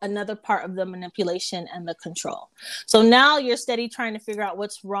just another part of the manipulation and the control. So now you're steady trying to figure out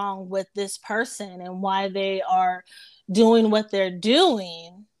what's wrong with this person and why they are doing what they're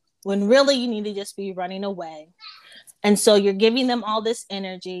doing, when really you need to just be running away. And so you're giving them all this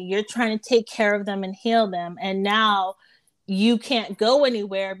energy. You're trying to take care of them and heal them. And now you can't go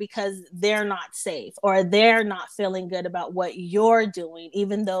anywhere because they're not safe, or they're not feeling good about what you're doing,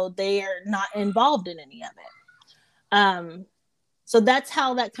 even though they are not involved in any of it. So that's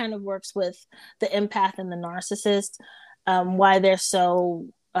how that kind of works with the empath and the narcissist, why they're so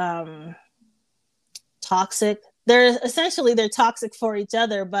toxic. They're toxic for each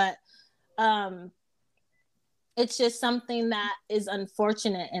other, but it's just something that is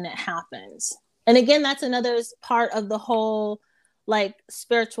unfortunate, and it happens. And again, that's another part of the whole like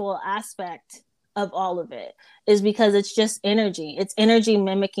spiritual aspect of all of it, is because it's just energy. It's energy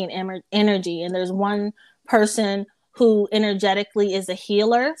mimicking energy. And there's one person who energetically is a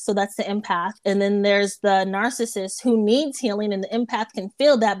healer. So that's the empath. And then there's the narcissist who needs healing, and the empath can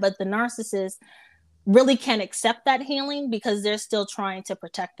feel that, but the narcissist really can't accept that healing because they're still trying to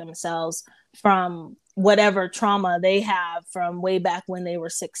protect themselves from whatever trauma they have from way back when they were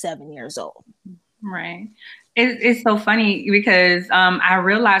 6-7 years old. Right. It's so funny because I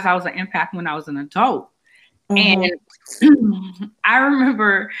realized I was an empath when I was an adult. Mm-hmm. And I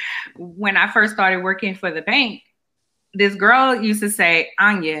remember when I first started working for the bank, this girl used to say,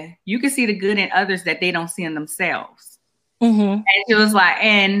 Anya, you can see the good in others that they don't see in themselves. Mm-hmm. And she was like,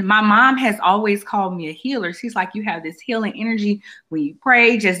 and my mom has always called me a healer. She's like, you have this healing energy when you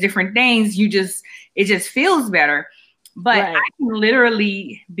pray, just different things. It just feels better. But right. I can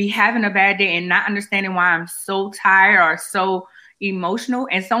literally be having a bad day and not understanding why I'm so tired or so emotional.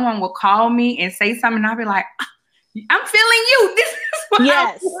 And someone will call me and say something, and I'll be like, I'm feeling you. This is what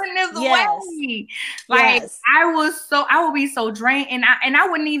I'm feeling this way. Like I would be so drained, and I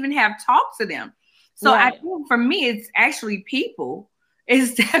wouldn't even have talked to them. So I think for me, it's actually people.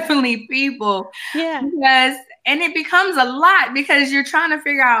 It's definitely people. Yeah. And it becomes a lot because you're trying to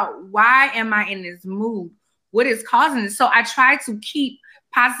figure out, why am I in this mood? What is causing it? So I try to keep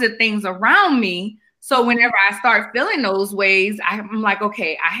positive things around me. So whenever I start feeling those ways, I'm like,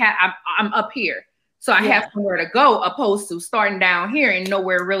 okay, I'm up here. So I have somewhere to go, opposed to starting down here and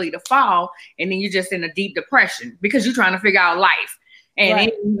nowhere really to fall. And then you're just in a deep depression because you're trying to figure out life. And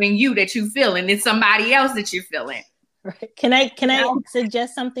it ain't even you that you feeling, it's somebody else that you're feeling. Right. Can I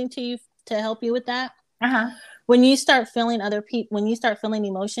suggest something to you to help you with that? When you start feeling when you start feeling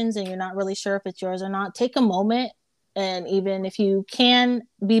emotions and you're not really sure if it's yours or not, take a moment, and even if you can,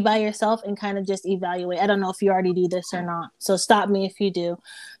 be by yourself and kind of just evaluate. I don't know if you already do this or not, so stop me if you do,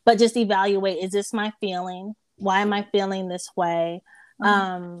 but just evaluate. Is this my feeling? Why am I feeling this way?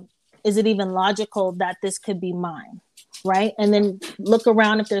 Is it even logical that this could be mine? Right. And then look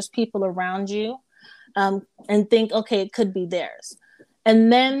around if there's people around you, and think, okay, it could be theirs.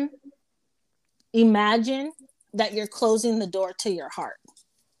 And then imagine that you're closing the door to your heart.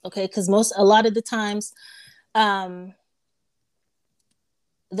 Okay. Because a lot of the times, a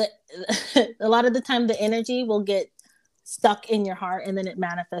lot of the time the energy will get stuck in your heart, and then it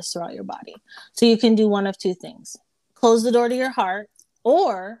manifests throughout your body. So you can do one of two things: close the door to your heart,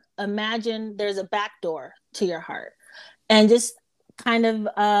 or imagine there's a back door to your heart. And just kind of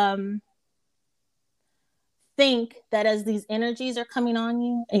think that as these energies are coming on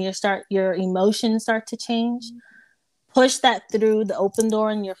you and your emotions start to change, push that through the open door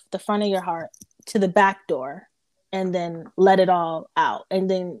in the front of your heart to the back door, and then let it all out.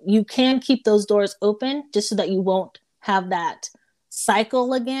 And then you can keep those doors open just so that you won't have that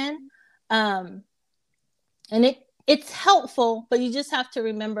cycle again. And it's helpful, but you just have to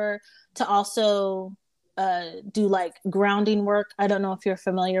remember to also do like grounding work. I don't know if you're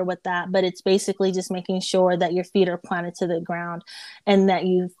familiar with that, but it's basically just making sure that your feet are planted to the ground and that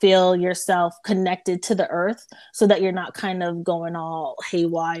you feel yourself connected to the earth, so that you're not kind of going all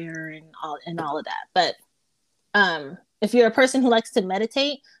haywire and all of that. But if you're a person who likes to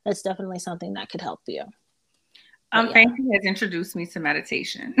meditate, that's definitely something that could help you. Fancy has introduced me to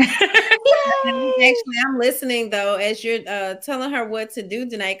meditation. Actually, I'm listening though as you're telling her what to do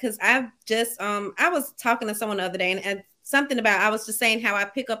tonight, because I've just I was talking to someone the other day and something about, I was just saying how I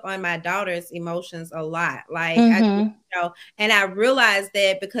pick up on my daughter's emotions a lot, like I and I realized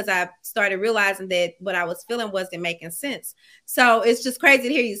that because I started realizing that what I was feeling wasn't making sense. So it's just crazy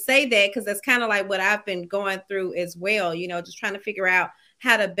to hear you say that, because that's kind of like what I've been going through as well, just trying to figure out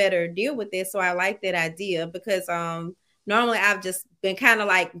how to better deal with this. So I like that idea, because normally I've just been kind of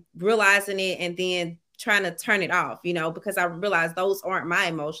like realizing it and then trying to turn it off, because I realize those aren't my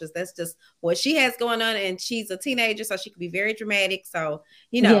emotions. That's just what she has going on. And she's a teenager, so she can be very dramatic. So,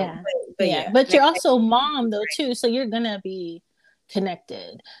 but you're also mom though, too. So you're going to be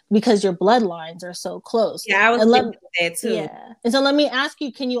connected because your bloodlines are so close. Yeah, I was thinking that too. Yeah. And so let me ask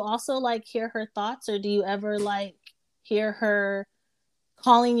you, can you also like hear her thoughts, or do you ever like hear her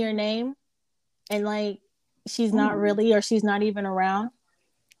calling your name and like she's not really, or she's not even around?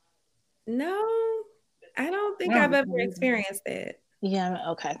 No, I don't think I've ever experienced that. Yeah,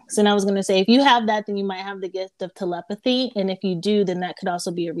 okay. So now I was going to say, if you have that, then you might have the gift of telepathy. And if you do, then that could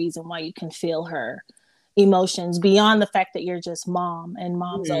also be a reason why you can feel her emotions beyond the fact that you're just mom, and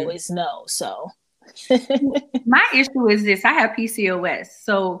moms always know. So my issue is this: I have PCOS.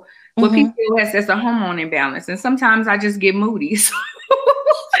 So with PCOS, that's a hormone imbalance. And sometimes I just get moody. So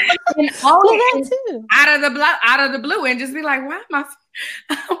out of the blue, and just be like, why am I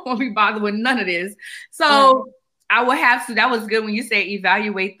won't be bothered with none of this. So I would have to, that was good when you say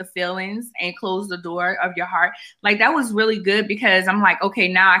evaluate the feelings and close the door of your heart. Like that was really good, because I'm like, okay,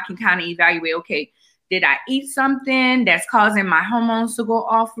 now I can kind of evaluate, okay, did I eat something that's causing my hormones to go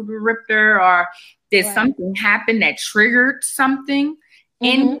off of the ripper, or did something happen that triggered something?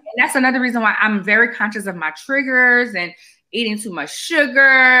 And that's another reason why I'm very conscious of my triggers and eating too much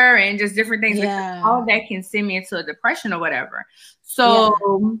sugar and just different things. Because all that can send me into a depression or whatever. So,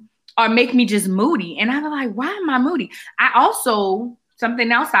 or make me just moody. And I'm like, why am I moody? I also,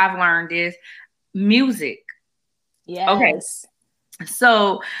 something else I've learned is music. Yes. Okay.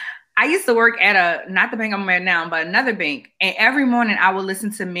 So I used to work at not the bank I'm at now, but another bank. And every morning I would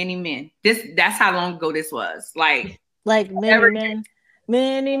listen to Many Men. That's how long ago this was. Like Many Men.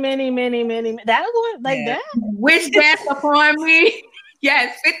 Many. That was like that. Wish death upon me.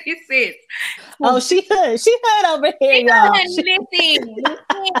 Yes, 56. Oh, she heard over here, y'all. Listen. Okay.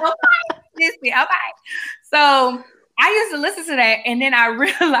 So I used to listen to that, and then I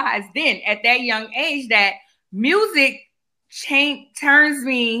realized then at that young age that music turns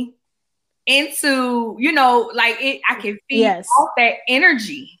me into, I can feel all that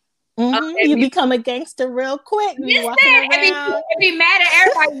energy. You become a gangster real quick. You walking around. Be mad at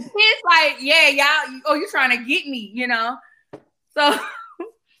everybody. It's like, yeah, y'all. You trying to get me, So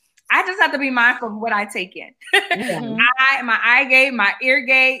I just have to be mindful of what I take in. My eye gate, my ear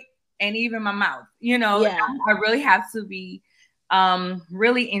gate, and even my mouth. I really have to be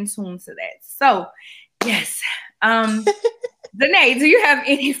really in tune to that. So, yes. Denay, do you have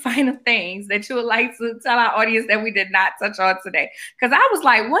any final things that you would like to tell our audience that we did not touch on today? Because I was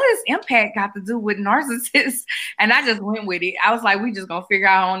like, what does Empath got to do with narcissists? And I just went with it. I was like, we just gonna figure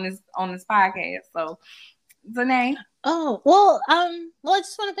out on this podcast. So, Denay. Oh, well, I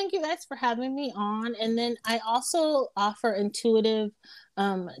just want to thank you guys for having me on. And then I also offer intuitive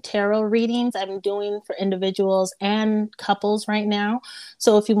tarot readings I'm doing for individuals and couples right now.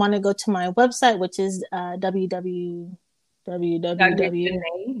 So if you want to go to my website, which is www. I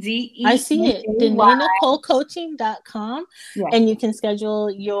see it. DenayNicoleCoaching.com. And you can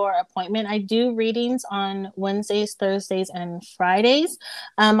schedule your appointment. I do readings on Wednesdays, Thursdays, and Fridays.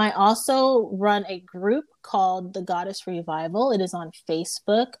 I also run a group called The Goddess Revival. It is on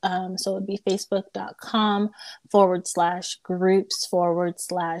Facebook. So it would be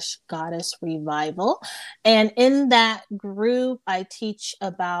facebook.com/groups/Goddess Revival. And in that group, I teach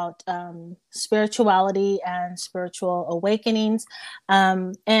about spirituality and spiritual awakenings.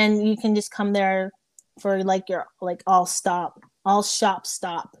 And you can just come there for your all shop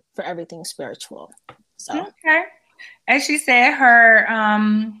stop for everything spiritual. So okay. As she said, her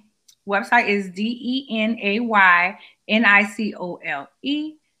website is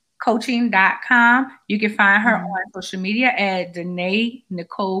DenayNicole coaching.com. You can find her on social media at Denay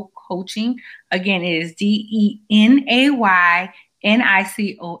Nicole Coaching. Again, it is DenayNicole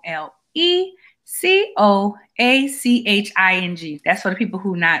That's for the people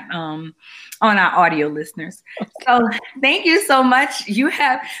who not on our audio listeners. So thank you so much. Because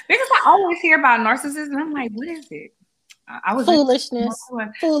I always hear about narcissism. I'm like, what is it? Foolishness.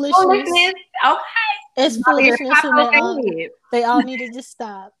 Okay. It's foolishness. They all need to just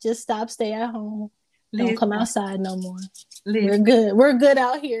stop. Stay at home. Don't come outside no more. Listen. We're good. We're good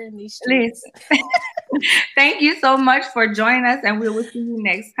out here in these streets. Thank you so much for joining us, and we will see you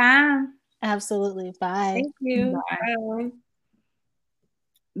next time. Absolutely. Bye. Thank you. Bye.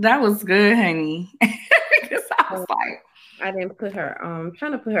 That was good, honey. Because I was like, I didn't put her.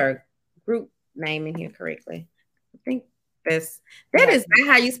 Trying to put her group name in here correctly. I think that is not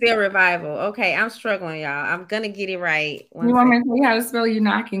how you spell revival. Okay, I'm struggling, y'all. I'm gonna get it right. You want me to tell you how to spell? You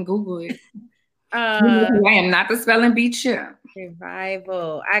know, I can Google it. I am not the spelling bee chip.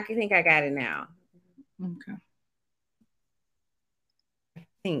 Revival. I think I got it now. Okay. I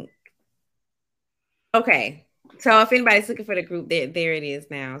think. Okay. So if anybody's looking for the group, there it is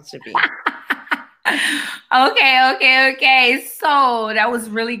now. It should be. Okay. So that was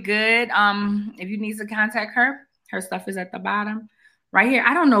really good. If you need to contact her stuff is at the bottom right here.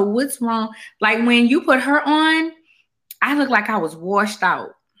 I don't know what's wrong. Like when you put her on, I look like I was washed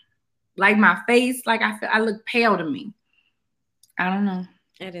out. Like my face, like I look pale to me. I don't know.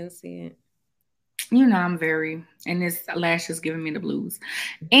 I didn't see it. You know, and this lash is giving me the blues.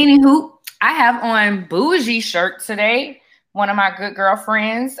 Anywho, I have on bougie shirt today. One of my good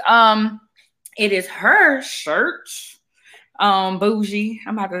girlfriends. It is her shirt. Bougie.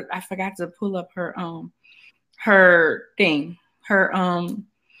 I forgot to pull up her thing. Her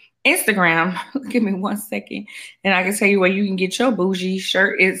Instagram. Give me 1 second. And I can tell you where you can get your bougie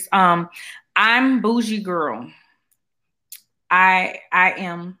shirt. It's I'm Bougie Girl. I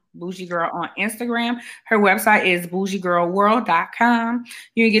am Bougie Girl on Instagram. Her website is bougiegirlworld.com.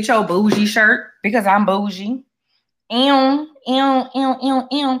 You can get your bougie shirt because I'm bougie. Don't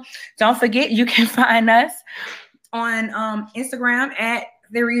forget, you can find us on Instagram at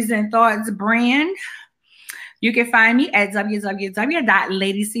Theories and Thoughts Brand. You can find me at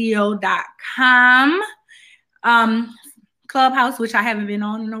www.ladyceo.com. Clubhouse, which I haven't been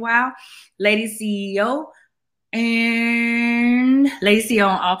on in a while. Lady CEO. And Lady CEO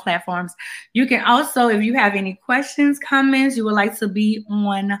on all platforms. You can also, if you have any questions, comments, you would like to be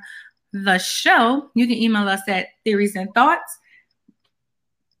on the show, you can email us at theories and thoughts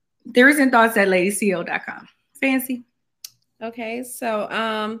at ladyceo.com. Fancy. Okay, so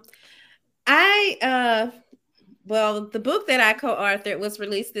well, the book that I co-authored was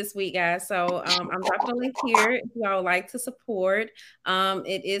released this week, guys. So I'm dropping a link here if y'all would like to support.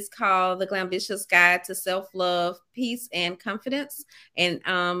 It is called The Glambitious Guide to Self-Love, Peace, and Confidence. And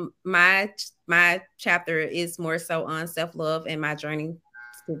my chapter is more so on self-love and my journey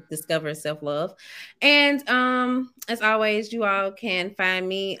to discover self-love. And as always, you all can find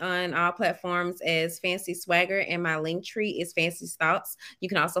me on all platforms as Fancy Swagger, and my link tree is Fancy Thoughts. You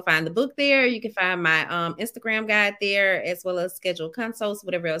can also find the book there. You can find my Instagram guide there, as well as scheduled consults,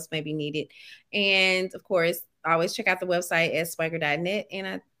 whatever else may be needed. And of course, always check out the website at swagger.net. And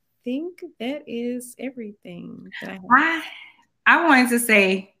I think that is everything that I wanted to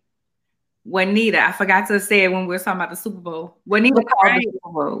say Juanita, I forgot to say it when we were talking about the Super Bowl. Juanita called the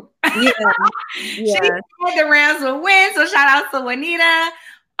Super Bowl. Yeah. She said the Rams will win. So shout out to Juanita.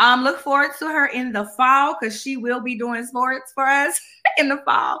 Look forward to her in the fall because she will be doing sports for us in the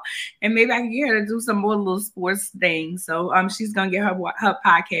fall. And maybe I can get her to do some more little sports things. So she's gonna get her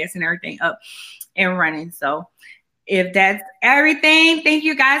podcast and everything up and running. So if that's everything, thank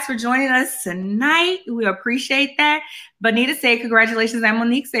you guys for joining us tonight. We appreciate that. Bonita said congratulations, and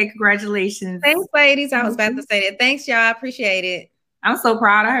Monique said congratulations. Thanks, ladies. I was about to say that. Thanks, y'all. I appreciate it. I'm so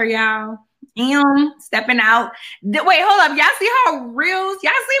proud of her, y'all. Stepping out. Wait, hold up. Y'all see her reels?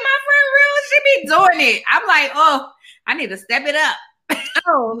 Y'all see my friend reels? She be doing it. I'm like, oh, I need to step it up.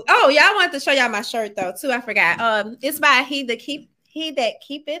 Oh, y'all wanted to show y'all my shirt though, too. I forgot. It's by He That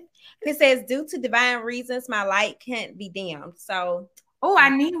Keepeth. It says, due to divine reasons, my light can't be dimmed. So,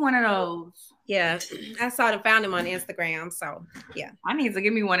 I need one of those. Yeah, I found him on Instagram. So, yeah. I need to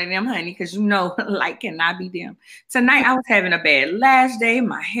give me one of them, honey, because you know light cannot be dimmed. Tonight, I was having a bad lash day.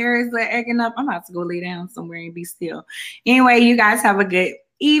 My hair is acting up. I'm about to go lay down somewhere and be still. Anyway, you guys have a good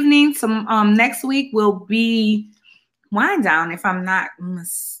evening. Next week will be Wind Down, if I'm not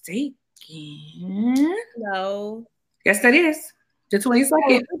mistaken. No. Yes, that is. The 22nd. Oh,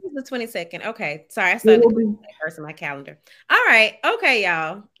 this is the 22nd. Okay. Sorry, I started first in my calendar. All right. Okay,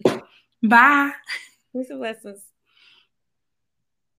 y'all. Bye. Peace and blessings.